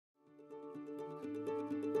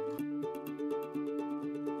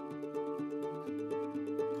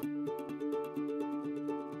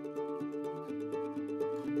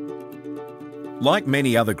Like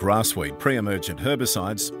many other grassweed pre-emergent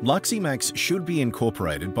herbicides, Luximax should be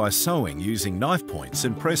incorporated by sowing using knife points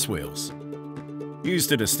and press wheels.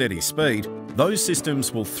 Used at a steady speed, those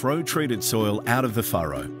systems will throw treated soil out of the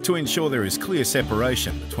furrow to ensure there is clear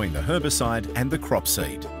separation between the herbicide and the crop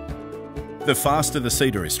seed. The faster the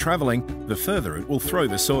seeder is travelling, the further it will throw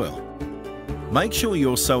the soil. Make sure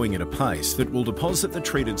you're sowing at a pace that will deposit the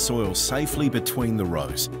treated soil safely between the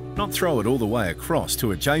rows, not throw it all the way across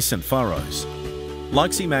to adjacent furrows.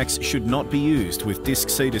 Luximax should not be used with disc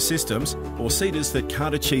seeder systems or seeders that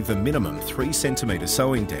can't achieve the minimum 3 cm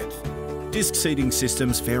sowing depth. Disc seeding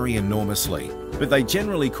systems vary enormously, but they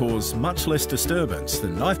generally cause much less disturbance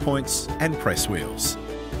than knife points and press wheels.